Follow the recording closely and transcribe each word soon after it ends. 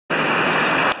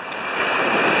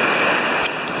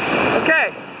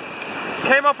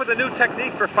came up with a new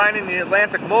technique for finding the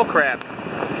Atlantic mole crab.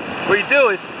 What you do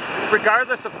is,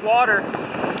 regardless of water,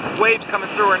 waves coming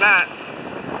through or not,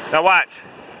 now watch,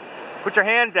 put your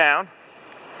hand down,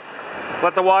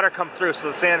 let the water come through so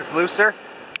the sand is looser,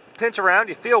 pinch around,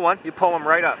 you feel one, you pull them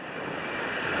right up.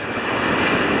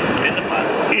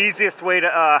 Easiest way to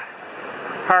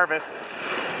harvest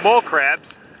mole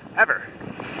crabs ever.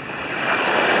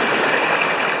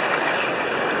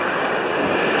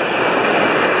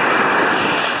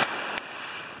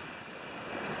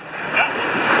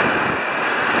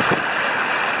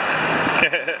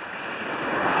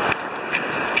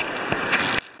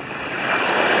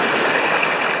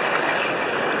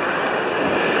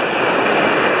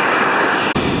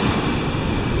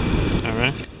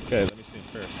 Okay, let me see him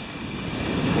first.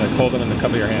 Like hold them in the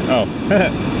cup of your hand.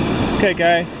 Oh. Okay,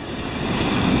 guys.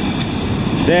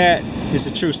 That is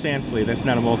a true sand flea. That's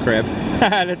not a mole crab.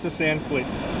 That's a sand flea.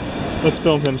 Let's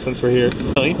film him since we're here.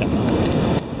 I'll eat them.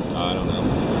 I don't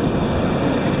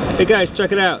know. Hey guys,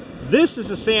 check it out. This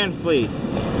is a sand flea.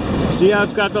 See how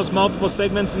it's got those multiple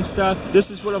segments and stuff?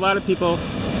 This is what a lot of people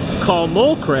call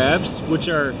mole crabs, which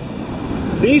are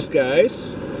these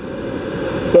guys.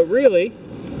 But really,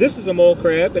 this is a mole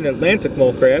crab, an Atlantic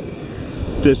mole crab.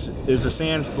 This is a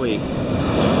sand flea.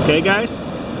 Okay, guys?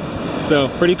 So,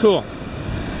 pretty cool.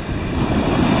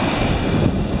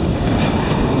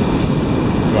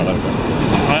 You want to let it go?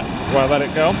 What? You want to let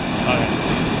it go? Okay.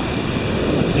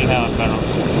 Let's see how it fell.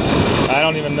 I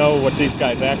don't even know what these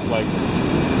guys act like.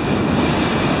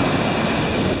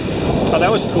 Oh,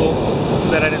 that was cool.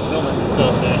 That I didn't film it.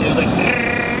 It was like...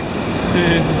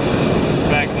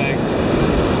 back legs.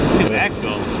 His back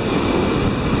though.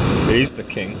 He's the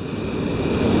king.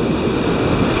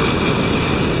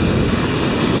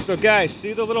 So guys,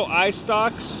 see the little eye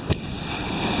stalks?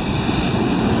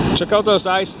 Check out those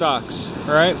eye stalks,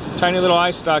 alright? Tiny little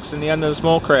eye stalks in the end of this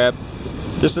mole crab.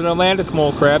 This is an Atlantic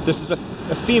mole crab. This is a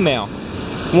female.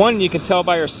 One, you can tell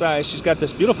by her size. She's got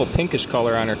this beautiful pinkish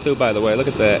color on her too, by the way. Look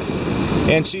at that.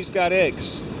 And she's got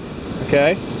eggs,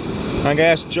 okay? I'm gonna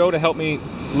ask Joe to help me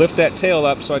lift that tail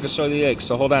up so I can show the eggs.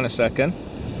 So hold on a second.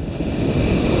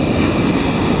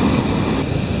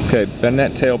 Okay, bend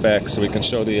that tail back so we can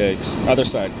show the eggs. Other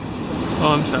side.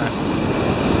 Oh, I'm sorry.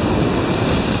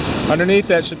 Underneath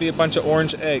that should be a bunch of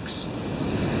orange eggs.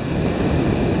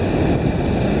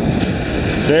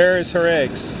 There's her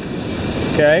eggs.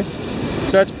 Okay?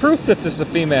 So that's proof that this is a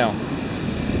female.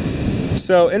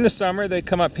 So in the summer they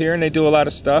come up here and they do a lot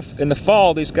of stuff. In the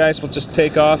fall these guys will just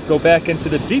take off, go back into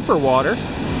the deeper water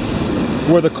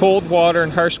where the cold water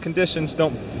and harsh conditions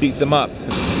don't beat them up.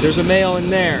 There's a male in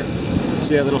there.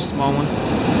 See that little small one?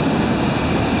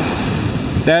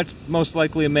 That's most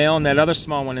likely a male, and that other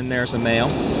small one in there is a male.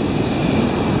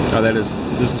 Oh, there's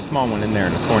a small one in there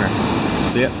in the corner.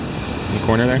 See it? In the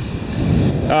corner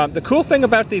there? The cool thing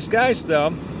about these guys,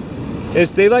 though,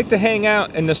 is they like to hang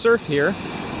out in the surf here,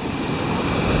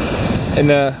 in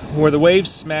where the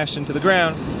waves smash into the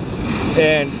ground,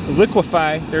 and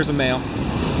liquefy. There's a male,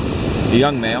 a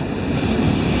young male,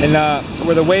 and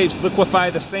where the waves liquefy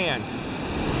the sand.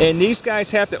 And these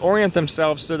guys have to orient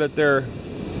themselves so that their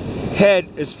head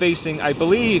is facing, I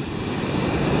believe,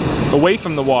 away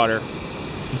from the water.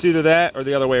 It's either that or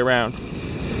the other way around.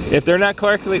 If they're not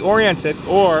correctly oriented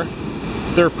or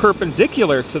they're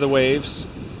perpendicular to the waves,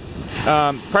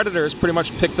 predators pretty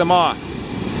much pick them off.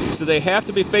 So they have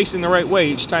to be facing the right way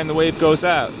each time the wave goes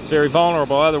out. It's very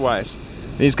vulnerable otherwise.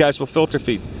 These guys will filter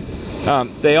feed.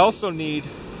 They also need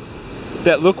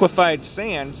that liquefied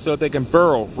sand so that they can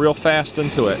burrow real fast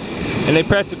into it. And they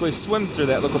practically swim through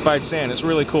that liquefied sand. It's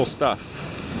really cool stuff.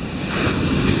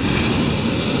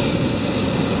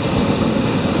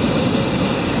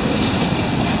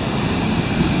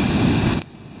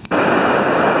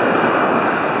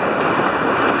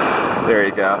 There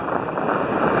you go.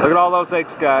 Look at all those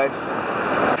eggs, guys.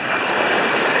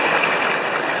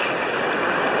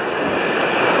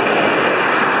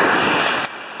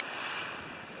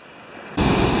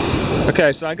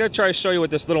 Okay, so I'm going to try to show you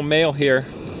with this little male here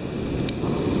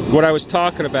what I was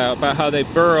talking about how they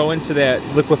burrow into that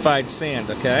liquefied sand,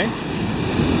 okay?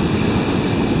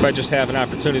 If I just have an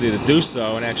opportunity to do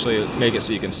so and actually make it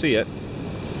so you can see it.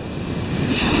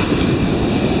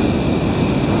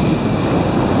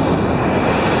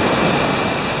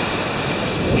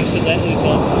 You should let loose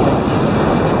on.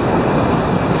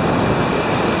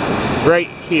 Right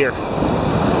here.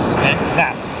 Okay.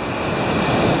 Now.